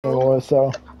Or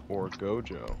so. Or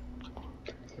Gojo.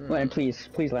 Len, please,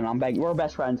 Len, I'm begging. We're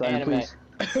best friends, Len, please.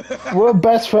 We're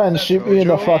best friends. Shoot me in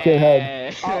the fucking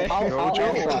head.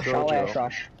 I'll ash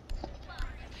rush.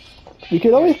 You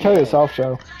can always kill yourself,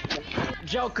 Joe.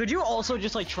 Joe, could you also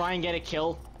just like try and get a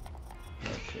kill?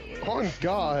 Oh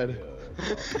God.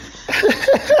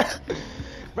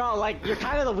 Bro, like you're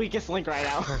kind of the weakest link right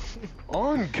now.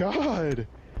 On God.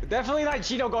 Definitely not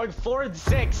Cheeto going 4 and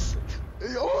 6.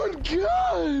 On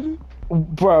God.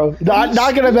 Bro,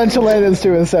 not gonna mention Landon's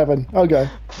 2 and 7. Okay.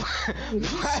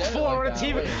 4 and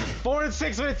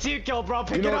 6 with a team kill, bro.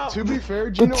 Pick it up. To be fair,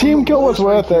 the team kill was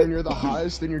worth it. When you're the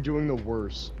highest, then you're doing the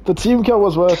worst. The team kill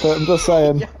was worth it. I'm just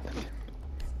saying.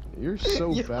 You're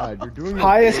so bad. You're doing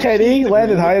highest KD,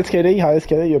 Landon. Highest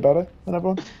KD. You're better than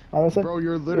everyone. Honestly. Bro,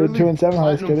 you're literally 2 and 7.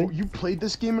 Highest platinum. KD. You played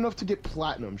this game enough to get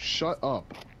platinum. Shut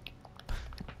up.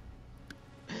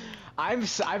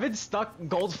 I've been stuck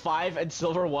gold 5 and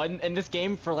silver 1 in this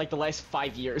game for like the last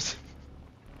 5 years.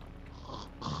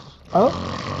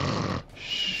 Oh.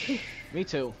 Me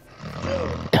too.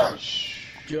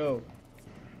 Joe.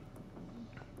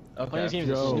 Playing this game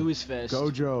is a snooze fest.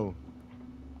 Gojo.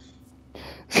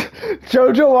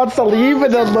 Jojo wants to leave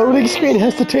and the loading screen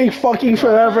has to take fucking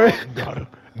forever.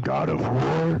 God of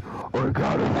War or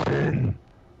God of Pain?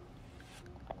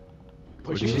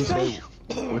 What did you say?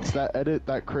 What's that edit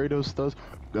that Kratos does?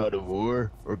 God of War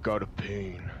or God of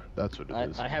Pain? That's what it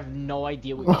is. I have no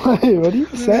idea what What are you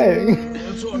saying?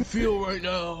 That's how I feel right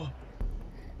now.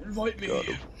 Invite me.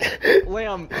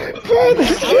 Liam, how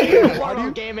do you want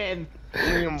our game in?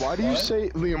 Liam, why do you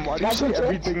say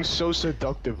everything so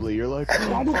seductively? You're like,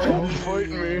 oh, fight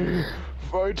me.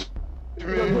 Fight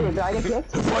me.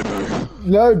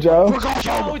 No, Joe.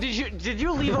 Joe, did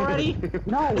you leave already?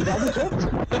 No, did I get kicked?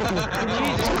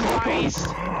 Jesus Christ.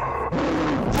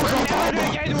 We're never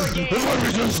gonna get into a game.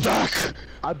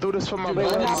 I do this for my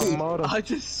mother. I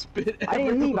just spit. I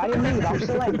didn't leave, I'm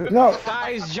still in. No.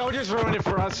 Guys, Joe just ruined it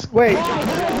for us. Wait.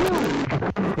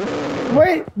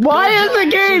 Wait. Why is the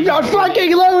game not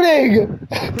fucking loading?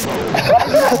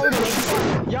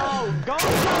 Yo, go,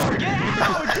 get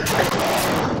out!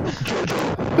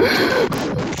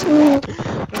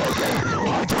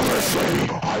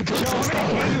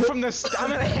 I'm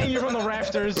gonna hang you from the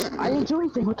rafters. I didn't do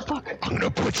anything, what the fuck? I'm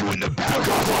gonna put you in the back of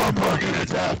the burning to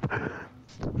death.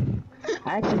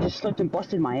 I actually just slipped and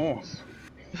busted my ass.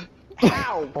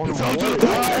 How?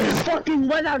 I fucking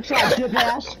went outside, dip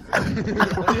ass!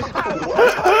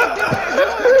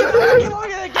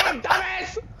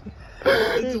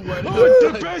 It's wet.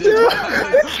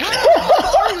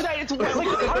 It's wet.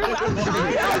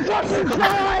 Like, I'm fucking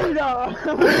crying! Why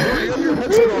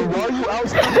are you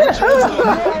outside?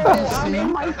 I'm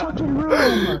in my fucking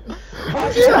room!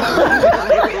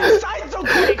 Inside so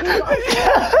quick!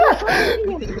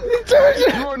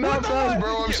 You are not fast,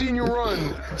 bro. I'm seeing you run.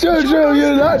 Jojo,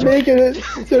 you're not making it.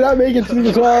 You're not making it to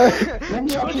the car.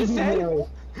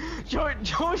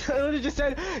 Joe literally just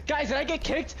said, guys, did I get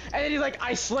kicked? And then he's like,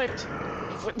 I slipped.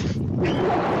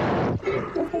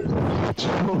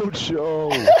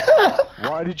 Jojo,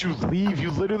 why did you leave?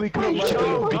 You literally could have left in the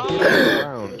beginning of the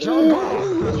round.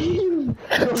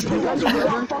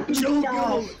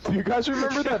 Do you guys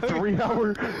remember that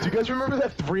 3-hour? Do you guys remember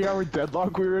that 3-hour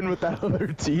deadlock we were in with that other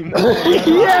team?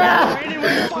 Yeah. Brandon,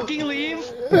 will you fucking leave?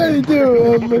 I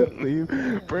do. Leave.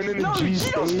 Brandon and G Gino's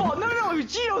stayed. fault. No, it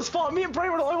was Gino's fault. Me and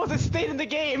Brandon were the only ones that stayed in the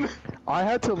game. I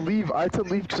had to leave.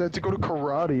 Because I had to go to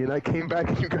karate, and I came back,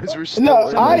 and you guys were still. No,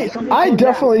 in I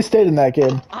definitely stayed in that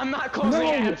game. I'm not closing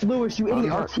it. No, Lewis, you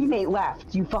idiot, our teamate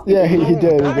left, you fucking Yeah, he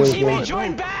did. Our teammate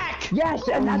joined back. Yes,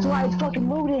 and that's why it's fucking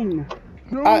loading.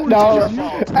 No,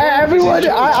 everyone,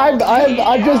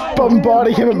 I'm just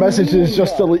bombarding him with messages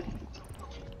just to leave.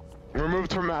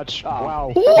 Removed from match.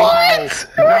 Wow. What?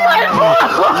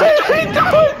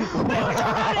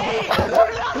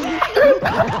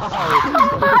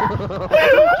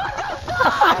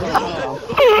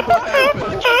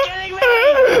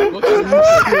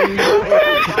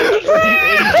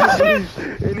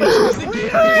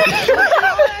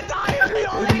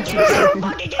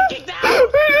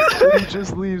 He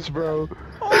just leaves, bro. We did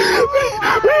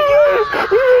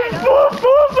 4-4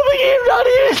 for the game, not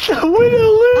even win or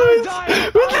lose.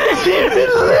 We didn't even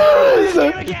lose.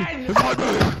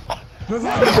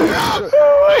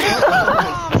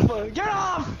 Get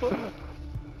off!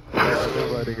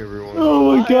 Letting everyone.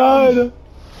 Oh my god.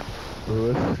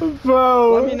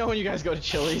 Bro. Let me know when you guys go to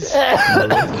Chili's.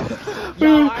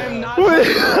 Yo, I'm not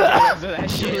after that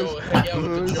shit.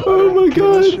 Oh my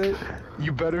god.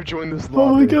 You better join this lobby.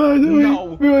 Oh my god.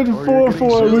 No. We went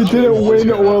 4-4 and we didn't win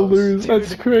or lose.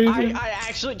 That's crazy. I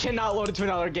actually cannot load into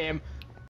another game.